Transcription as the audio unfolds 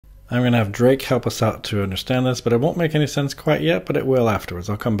I'm going to have Drake help us out to understand this, but it won't make any sense quite yet, but it will afterwards.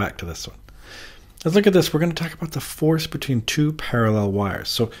 I'll come back to this one. Let's look at this. We're going to talk about the force between two parallel wires.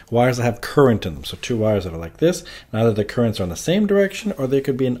 So wires that have current in them. So two wires that are like this. And either the currents are in the same direction or they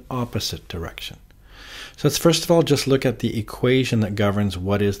could be in opposite direction. So let's first of all just look at the equation that governs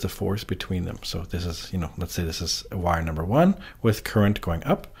what is the force between them. So this is, let's say this is wire number 1 with current going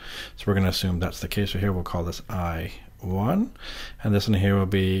up. So we're going to assume that's the case right here. We'll call this I1. And this one here will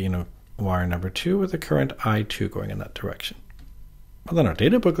be, wire number 2 with the current I2 going in that direction. Well, then our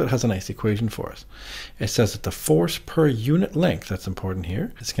data booklet has a nice equation for us. It says that the force per unit length, that's important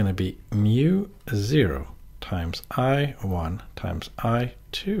here, is going to be mu0 times I1 times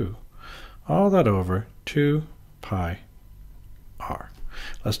I2, all that over 2 pi r.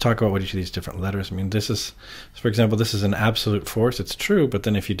 Let's talk about what each of these different letters mean. This is, for example, this is an absolute force. It's true, but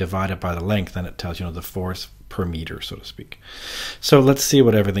then if you divide it by the length, then it tells you the force per meter, so to speak. So let's see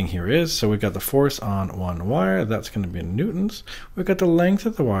what everything here is. So we've got the force on one wire. That's going to be in newtons. We've got the length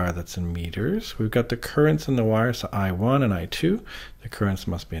of the wire. That's in meters. We've got the currents in the wire, so I1 and I2. The currents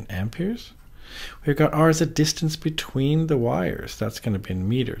must be in amperes. We've got R as a distance between the wires. That's going to be in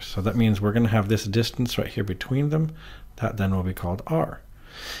meters. So that means we're going to have this distance right here between them. That then will be called R.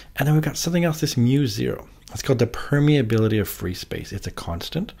 And then we've got something else, this mu0. It's called the permeability of free space. It's a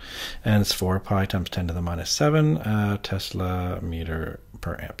constant, and it's 4 pi times 10 to the minus 7 Tesla meter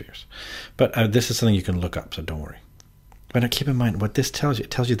per amperes. But this is something you can look up, so don't worry. But now keep in mind what this tells you.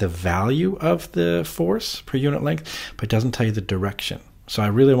 It tells you the value of the force per unit length, but it doesn't tell you the direction. So I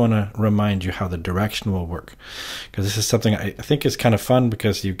really want to remind you how the direction will work, because this is something I think is kind of fun,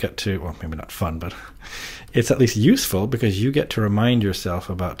 because you get to, well, maybe not fun, but it's at least useful because you get to remind yourself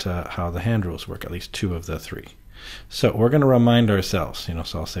about how the hand rules work, at least 2 of the 3. So we're going to remind ourselves,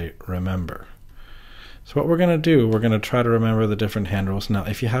 so I'll say remember. So what we're going to do, we're going to try to remember the different hand rules. Now,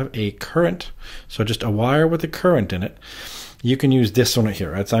 if you have a current, so just a wire with a current in it, you can use this one right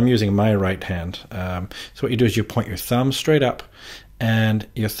here. Right? So I'm using my right hand. So what you do is you point your thumb straight up, and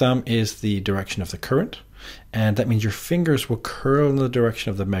your thumb is the direction of the current, and that means your fingers will curl in the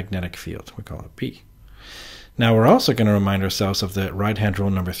direction of the magnetic field. We call it B. Now we're also going to remind ourselves of the right hand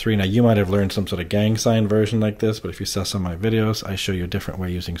rule number 3. Now you might have learned some sort of gang sign version like this, but if you saw some of my videos, I show you a different way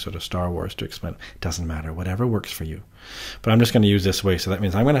using sort of Star Wars to explain. It doesn't matter, whatever works for you. But I'm just going to use this way, so that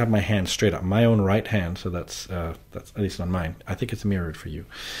means I'm going to have my hand straight up, my own right hand, so that's at least on mine. I think it's mirrored for you.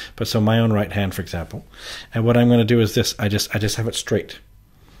 But so my own right hand, for example. And what I'm going to do is this, I just have it straight.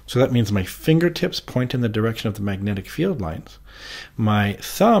 So that means my fingertips point in the direction of the magnetic field lines. My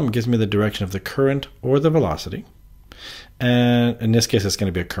thumb gives me the direction of the current or the velocity. And in this case, it's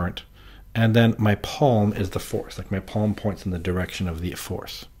going to be a current. And then my palm is the force. Like my palm points in the direction of the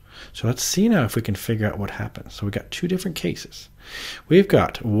force. So let's see now if we can figure out what happens. So we've got 2 different cases. We've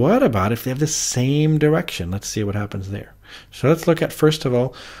got, what about if they have the same direction? Let's see what happens there. So let's look at, first of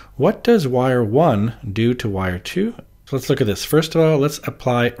all, what does wire 1 do to wire 2? So let's look at this. First of all, let's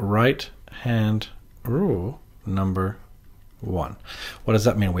apply right hand rule number 1. What does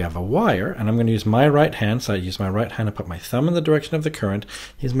that mean? We have a wire, and I'm going to use my right hand. So I use my right hand to put my thumb in the direction of the current.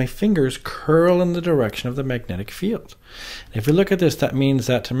 Use my fingers curl in the direction of the magnetic field. If we look at this, that means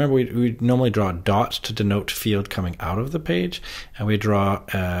that, remember, we normally draw dots to denote field coming out of the page, and we draw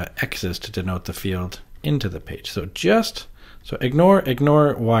X's to denote the field into the page. So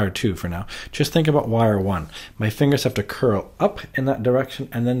ignore wire 2 for now. Just think about wire 1. My fingers have to curl up in that direction,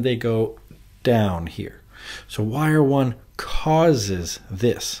 and then they go down here. So wire 1 causes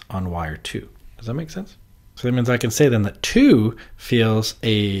this on wire 2. Does that make sense? So that means I can say then that 2 feels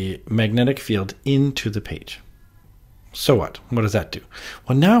a magnetic field into the page. So what? What does that do?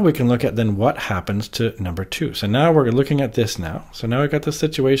 Well, now we can look at then what happens to number 2. So now we're looking at this now. So now we've got this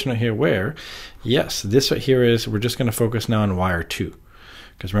situation right here where, yes, this right here is, we're just going to focus now on wire 2.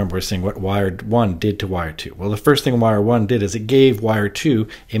 Because remember, we're seeing what wire 1 did to wire 2. Well, the first thing wire 1 did is it gave wire 2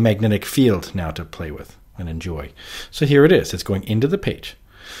 a magnetic field now to play with and enjoy. So here it is. It's going into the page.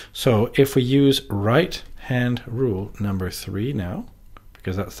 So if we use right hand rule number 3 now,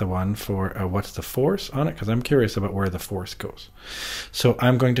 because that's the one for what's the force on it, because I'm curious about where the force goes. So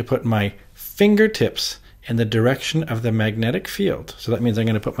I'm going to put my fingertips in the direction of the magnetic field. So that means I'm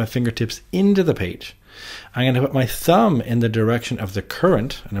going to put my fingertips into the page. I'm going to put my thumb in the direction of the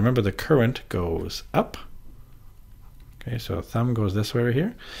current. And remember, the current goes up. Okay, so thumb goes this way right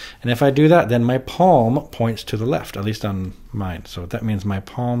here. And if I do that, then my palm points to the left, at least on mine. So that means my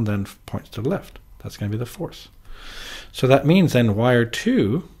palm then points to the left. That's going to be the force. So that means then wire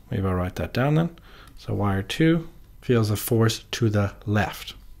 2, maybe I'll write that down then. So wire 2 feels a force to the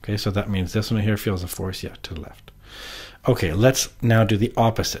left. Okay, so that means this one here feels a force, yeah, to the left. Okay, let's now do the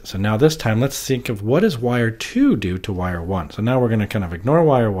opposite. So now this time, let's think of what does wire 2 do to wire 1. So now we're going to kind of ignore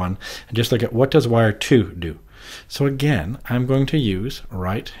wire 1 and just look at what does wire 2 do. So again, I'm going to use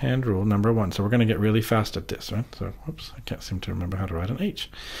right hand rule number 1. So we're going to get really fast at this, right? So, whoops, I can't seem to remember how to write an H.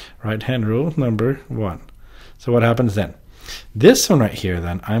 Right hand rule number 1. So what happens then? This one right here,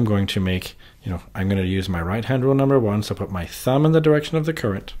 then, I'm going to make, I'm going to use my right hand rule number 1. So put my thumb in the direction of the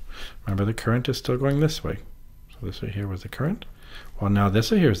current. Remember, the current is still going this way. So this right here was the current. Well, now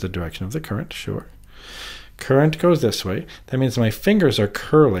this right here is the direction of the current, sure. Current goes this way. That means my fingers are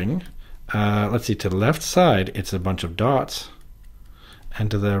curling. Let's see, to the left side, it's a bunch of dots. And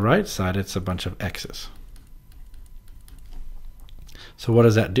to the right side, it's a bunch of X's. So what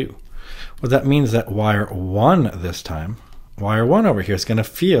does that do? Well, that means that wire 1 this time, wire 1 over here is going to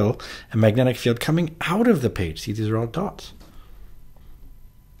feel a magnetic field coming out of the page. See, these are all dots.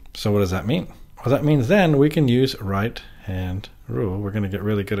 So what does that mean? Well, that means then we can use right hand rule. We're going to get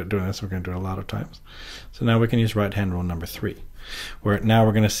really good at doing this. We're going to do it a lot of times. So now we can use right hand rule number 3. Now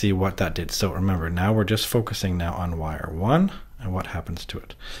we're going to see what that did. So remember, now we're just focusing now on wire 1 and what happens to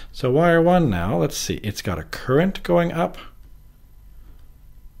it. So wire 1 now, let's see, it's got a current going up.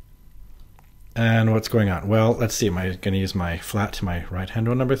 And what's going on? Well, let's see. Am I going to use my flat to my right hand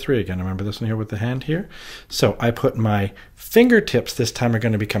rule number 3 again? Remember this one here with the hand here? So I put my fingertips this time are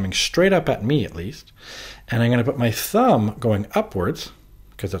going to be coming straight up at me at least. And I'm going to put my thumb going upwards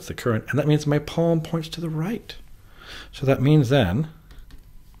because that's the current. And that means my palm points to the right. So that means then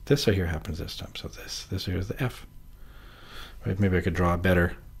this right here happens this time. So this here is the F. Right? Maybe I could draw a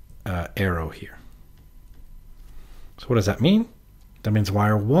better arrow here. So what does that mean? That means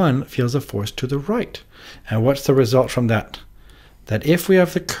wire 1 feels a force to the right. And what's the result from that? That if we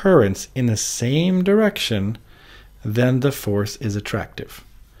have the currents in the same direction, then the force is attractive.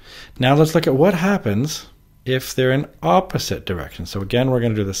 Now let's look at what happens if they're in opposite directions. So again, we're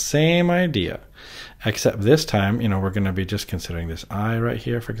going to do the same idea, except this time, we're going to be just considering this I right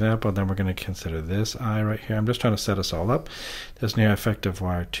here, for example, and then we're going to consider this I right here. I'm just trying to set us all up. There's no effect of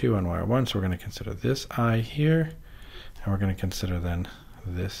wire 2 on wire 1, so we're going to consider this I here. And we're going to consider then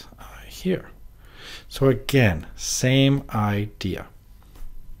this I here. So again, same idea.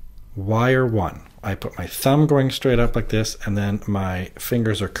 Wire 1. I put my thumb going straight up like this, and then my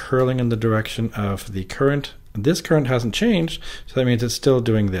fingers are curling in the direction of the current. This current hasn't changed, so that means it's still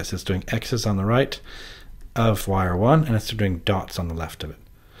doing this. It's doing X's on the right of wire 1, and it's doing dots on the left of it.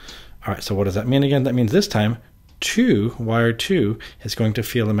 All right, so what does that mean again? That means this time, wire 2 is going to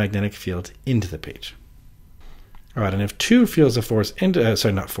feel a magnetic field into the page. All right, and if 2 feels a force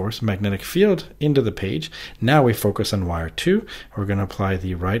into, magnetic field into the page, now we focus on wire 2. We're going to apply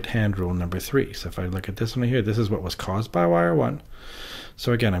the right hand rule number 3. So if I look at this one here, this is what was caused by wire 1.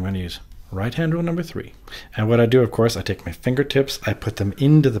 So again, I'm going to use right hand rule number 3. And what I do, of course, I take my fingertips, I put them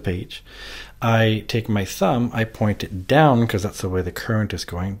into the page. I take my thumb, I point it down because that's the way the current is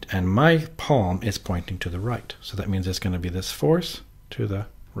going, and my palm is pointing to the right. So that means it's going to be this force to the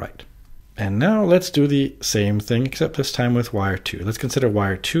right. And now let's do the same thing, except this time with wire 2. Let's consider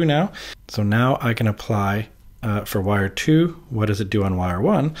wire 2 now. So now I can apply for wire 2, what does it do on wire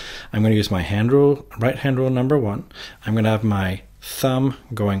 1? I'm going to use my right hand rule number 1. I'm going to have my thumb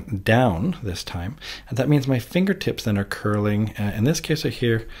going down this time. And that means my fingertips then are curling. In this case right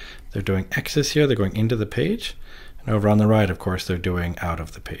here, they're doing X's here. They're going into the page. And over on the right, of course, they're doing out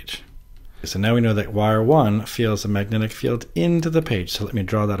of the page. So now we know that wire 1 feels a magnetic field into the page. So let me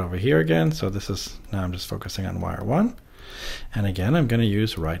draw that over here again. So this is, now I'm just focusing on wire 1. And again, I'm going to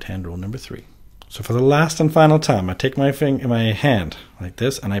use right hand rule number 3. So for the last and final time, I take my hand like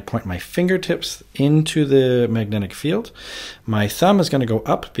this, and I point my fingertips into the magnetic field. My thumb is going to go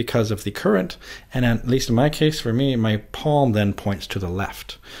up because of the current. And at least in my case, for me, my palm then points to the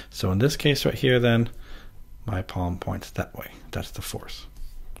left. So in this case right here, then, my palm points that way. That's the force.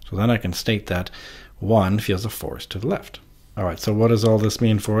 So then I can state that 1 feels a force to the left. All right, so what does all this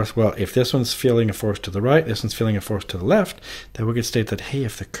mean for us? Well, if this one's feeling a force to the right, this one's feeling a force to the left, then we could state that, hey,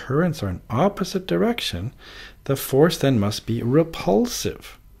 if the currents are in opposite direction, the force then must be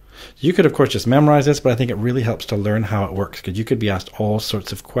repulsive. You could, of course, just memorize this, but I think it really helps to learn how it works, because you could be asked all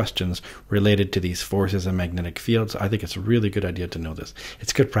sorts of questions related to these forces and magnetic fields. I think it's a really good idea to know this.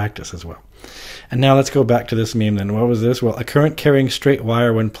 It's good practice as well. And now let's go back to this meme then. What was this? Well, a current carrying straight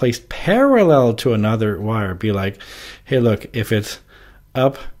wire when placed parallel to another wire. Be like, hey, look, if it's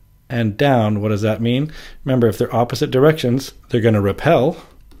up and down, what does that mean? Remember, if they're opposite directions, they're going to repel.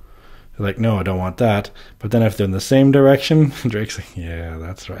 Like, no, I don't want that. But then if they're in the same direction, Drake's like, yeah,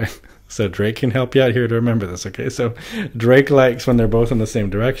 that's right. So Drake can help you out here to remember this, okay? So Drake likes when they're both in the same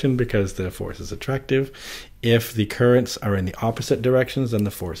direction because the force is attractive. If the currents are in the opposite directions, then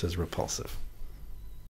the force is repulsive.